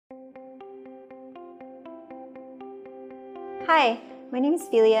Hi, my name is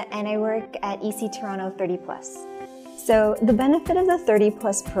Philia and I work at EC Toronto 30+. So the benefit of the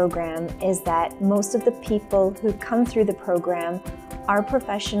 30+ program is that most of the people who come through the program are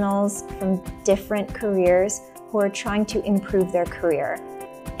professionals from different careers who are trying to improve their career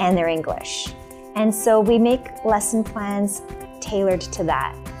and their English. And so we make lesson plans tailored to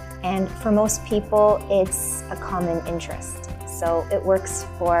that. And for most people, it's a common interest. So it works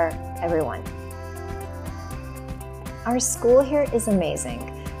for everyone. Our school here is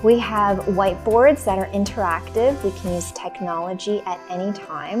amazing. We have whiteboards that are interactive. We can use technology at any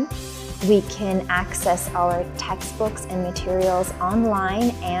time. We can access our textbooks and materials online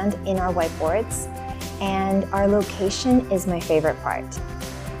and in our whiteboards. And our location is my favorite part.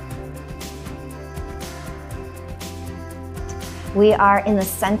 We are in the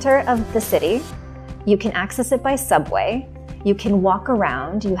center of the city. You can access it by subway. You can walk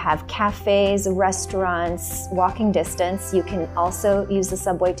around. You have cafes, restaurants, walking distance. You can also use the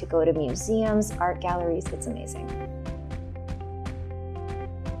subway to go to museums, art galleries. It's amazing.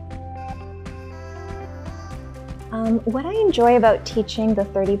 What I enjoy about teaching the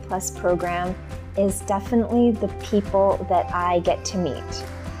 30+ program is definitely the people that I get to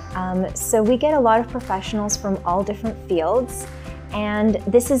meet. So we get a lot of professionals from all different fields. And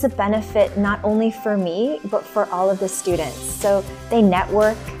this is a benefit not only for me, but for all of the students. So they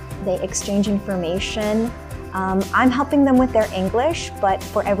network, they exchange information. I'm helping them with their English, but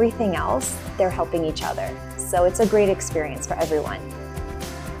for everything else, they're helping each other. So it's a great experience for everyone.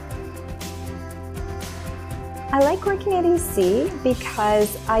 I like working at EC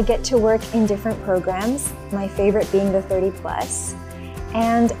because I get to work in different programs, my favorite being the 30+,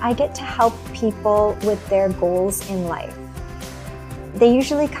 and I get to help people with their goals in life. They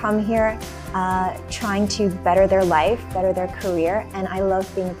usually come here trying to better their life, better their career, and I love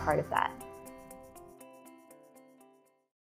being a part of that.